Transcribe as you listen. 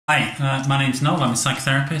Hi, my name's Noel, I'm a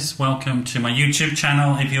psychotherapist. Welcome to my YouTube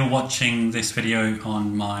channel. If you're watching this video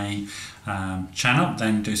on my channel,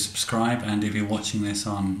 then do subscribe, and if you're watching this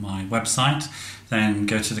on my website, then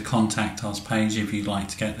go to the Contact Us page if you'd like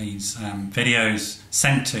to get these videos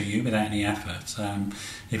sent to you without any effort.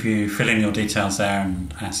 If you fill in your details there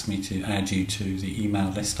and ask me to add you to the email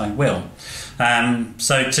list, I will.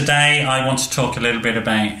 So today I want to talk a little bit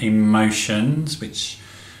about emotions, which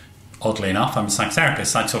oddly enough, I'm a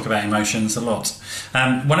psychotherapist, I talk about emotions a lot.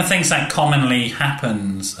 One of the things that commonly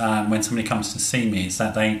happens when somebody comes to see me is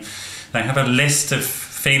that they have a list of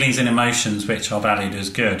feelings and emotions which are valued as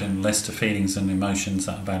good and a list of feelings and emotions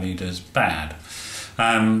that are valued as bad.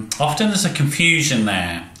 Often there's a confusion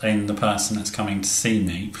there in the person that's coming to see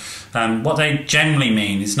me. What they generally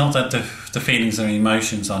mean is not that the feelings and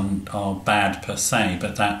emotions are bad per se,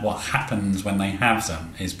 but that what happens when they have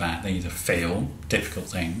them is bad. They either feel difficult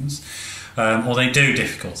things or they do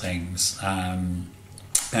difficult things. And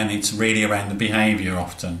it's really around the behaviour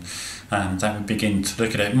often that we begin to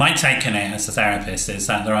look at it. My take on it as a therapist is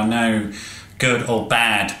that there are no good or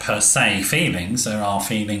bad per se feelings. There are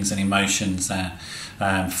feelings and emotions that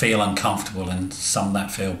feel uncomfortable and some that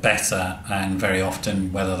feel better, and very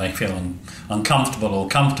often whether they feel uncomfortable or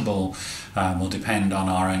comfortable will depend on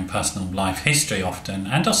our own personal life history often,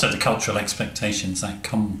 and also the cultural expectations that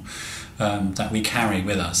come that we carry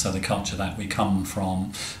with us, so the culture that we come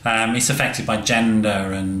from. It's affected by gender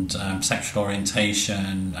and sexual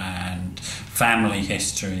orientation and family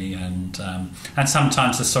history and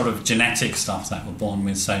sometimes the sort of genetic stuff that we're born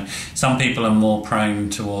with. So some people are more prone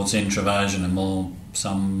towards introversion and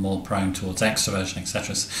some more prone towards extroversion,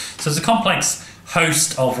 etc. So there's a complex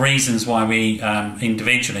host of reasons why we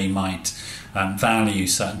individually might value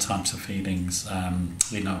certain types of feelings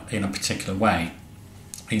in a particular way,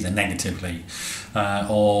 either negatively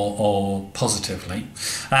or positively.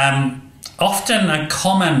 Often a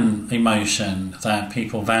common emotion that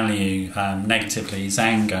people value negatively is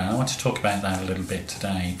anger. I want to talk about that a little bit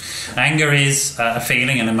today. Anger is a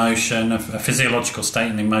feeling, an emotion, a physiological state,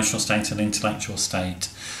 an emotional state, an intellectual state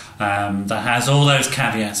that has all those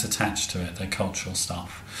caveats attached to it, the cultural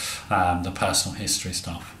stuff, the personal history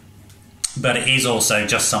stuff. But it is also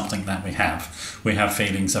just something that we have. We have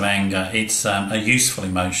feelings of anger. It's a useful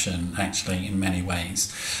emotion, actually, in many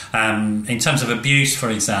ways. In terms of abuse, for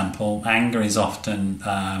example, anger is often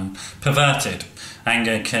perverted.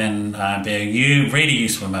 Anger can be a really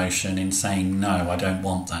useful emotion in saying, no, I don't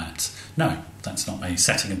want that. No, that's not me,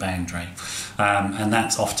 setting a boundary. And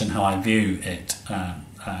that's often how I view it.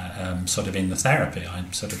 Sort of in the therapy, I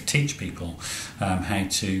sort of teach people how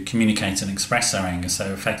to communicate and express their anger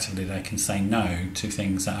so effectively they can say no to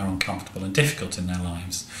things that are uncomfortable and difficult in their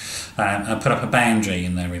lives, and put up a boundary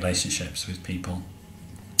in their relationships with people.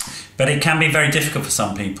 But it can be very difficult for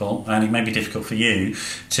some people, and it may be difficult for you,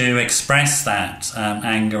 to express that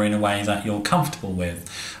anger in a way that you're comfortable with.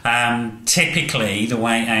 Typically, the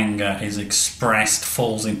way anger is expressed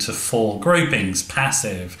falls into four groupings: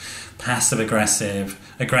 passive, passive-aggressive,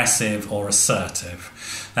 aggressive or assertive.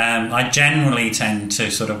 I generally tend to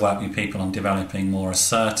sort of work with people on developing more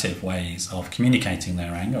assertive ways of communicating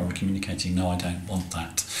their anger, or communicating, no, I don't want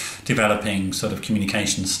that. Developing sort of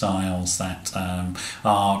communication styles that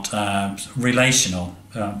are relational,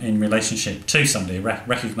 in relationship to somebody,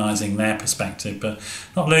 recognising their perspective but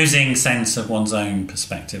not losing sense of one's own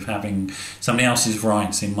perspective, having somebody else's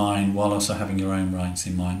rights in mind while also having your own rights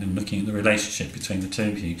in mind, and looking at the relationship between the two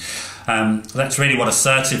of you. That's really what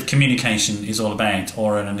assertive communication is all about,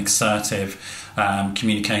 or an assertive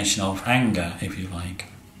communication of anger, if you like.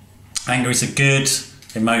 Anger is a good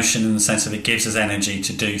emotion in the sense that it gives us energy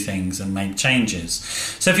to do things and make changes.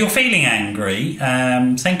 So if you're feeling angry,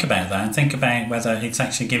 think about that, and think about whether it's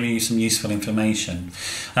actually giving you some useful information.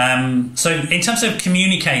 So in terms of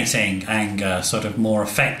communicating anger sort of more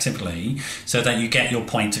effectively, so that you get your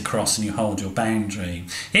point across and you hold your boundary,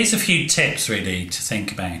 here's a few tips really to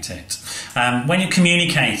think about it. When you're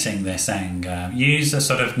communicating this anger, use a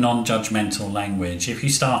sort of non-judgmental language. If you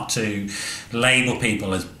start to label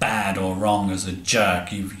people as bad or wrong, as a jerk,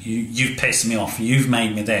 you've pissed me off, you've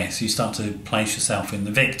made me this, you start to place yourself in the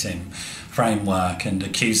victim framework and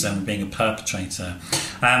accuse them of being a perpetrator.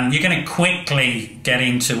 You're going to quickly get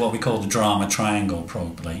into what we call the drama triangle,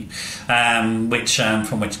 probably, from which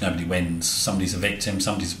nobody wins. Somebody's a victim,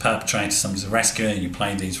 somebody's a perpetrator, somebody's a rescuer. You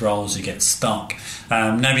play these roles, you get stuck.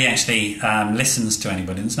 Nobody actually listens to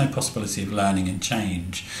anybody. There's no possibility of learning and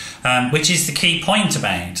change, which is the key point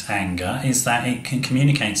about anger, is that it can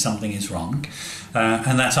communicate something is wrong,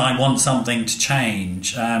 and that I want something to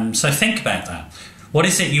change. So think about that. What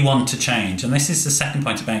is it you want to change? And this is the second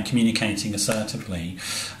point about communicating assertively,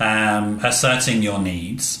 asserting your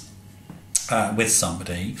needs with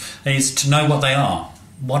somebody, is to know what they are.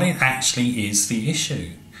 What it actually is the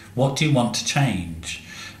issue. What do you want to change?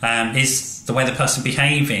 Is the way the person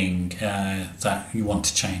behaving that you want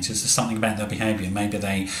to change? Is there something about their behaviour? Maybe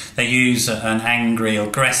they use an angry,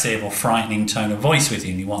 aggressive or frightening tone of voice with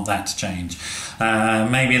you and you want that to change.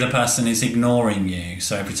 Maybe the person is ignoring you,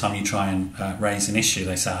 so every time you try and raise an issue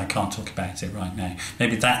they say, I can't talk about it right now.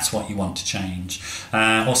 Maybe that's what you want to change.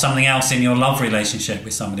 Or something else in your love relationship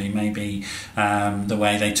with somebody. Maybe the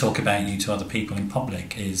way they talk about you to other people in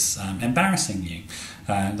public is embarrassing you.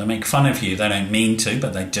 They make fun of you. They don't mean to,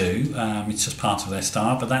 but they do. It's just part of their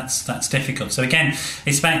style, but that's difficult. So again,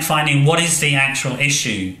 it's about finding what is the actual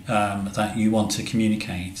issue that you want to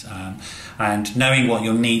communicate, and knowing what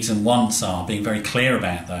your needs and wants are, being very clear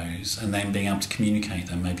about those, and then being able to communicate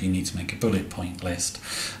them. Maybe you need to make a bullet point list.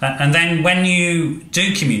 And then when you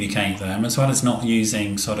do communicate them, as well as not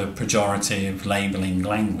using sort of pejorative labelling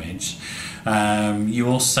language, you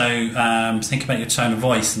also think about your tone of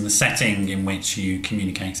voice and the setting in which you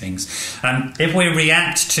communicate things. If we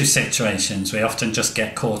react to situations, we often just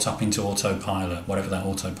get caught up into autopilot, whatever that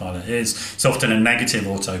autopilot is. It's often a negative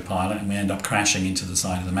autopilot, and we end up crashing into the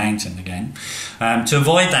side of the mountain again. To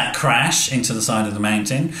avoid that crash into the side of the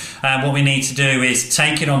mountain, what we need to do is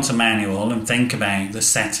take it onto manual and think about the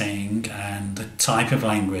setting and the type of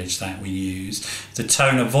language that we use, the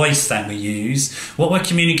tone of voice that we use, what we're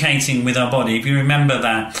communicating with our body. If you remember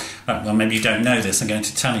that, well, maybe you don't know this, I'm going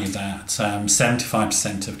to tell you that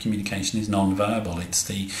 75% of communication is non-verbal. It's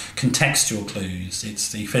the contextual clues, it's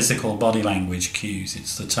the physical body language cues,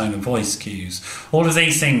 it's the tone of voice cues. All of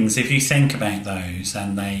these things, if you think about those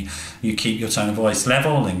and you keep your tone of voice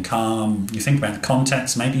level and calm, you think about the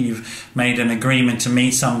context, maybe you've made an agreement to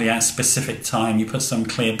meet somebody at a specific time, you put some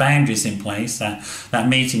clear boundaries in place, that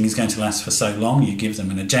meeting is going to last for so long, you give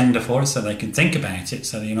them an agenda for it so they can think about it,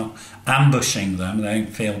 so that you're not ambushing them, they don't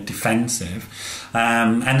feel defensive,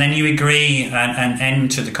 and then you agree an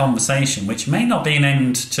end to the conversation, which may not be an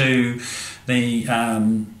end to the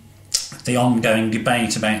ongoing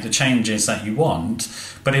debate about the changes that you want,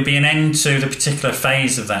 but it'd be an end to the particular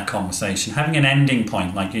phase of that conversation. Having an ending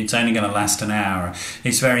point, like it's only going to last an hour,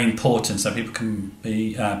 is very important, so people can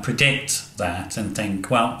predict that and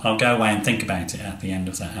think, well, I'll go away and think about it at the end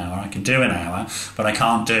of that hour. I can do an hour, but I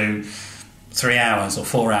can't do 3 hours or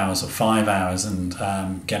 4 hours or 5 hours and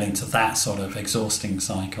get into that sort of exhausting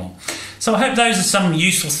cycle. So I hope those are some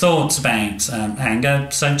useful thoughts about anger.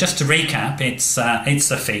 So just to recap, it's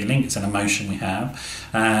a feeling, it's an emotion we have.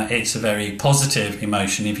 It's a very positive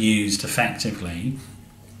emotion if used effectively.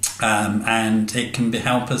 And it can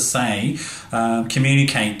help us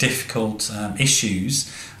communicate difficult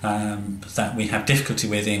issues that we have difficulty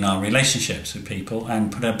with in our relationships with people,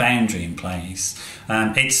 and put a boundary in place.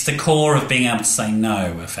 It's the core of being able to say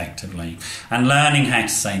no effectively, and learning how to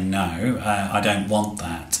say no, I don't want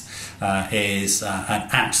that, is an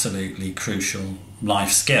absolutely crucial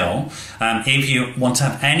life skill. If you want to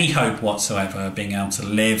have any hope whatsoever of being able to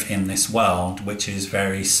live in this world, which is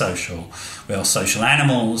very social, we are social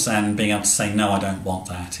animals, and being able to say no, I don't want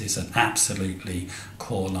that, is an absolutely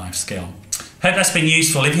core life skill. Hope that's been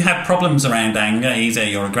useful. If you have problems around anger, either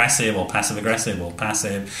you're aggressive or passive-aggressive or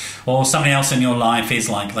passive, or somebody else in your life is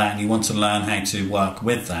like that and you want to learn how to work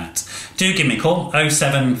with that, do give me a call,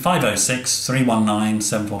 07506 319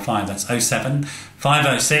 745. That's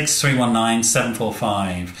 07506 319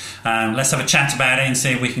 745. Let's have a chat about it and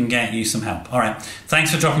see if we can get you some help. All right,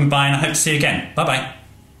 thanks for dropping by, and I hope to see you again. Bye-bye.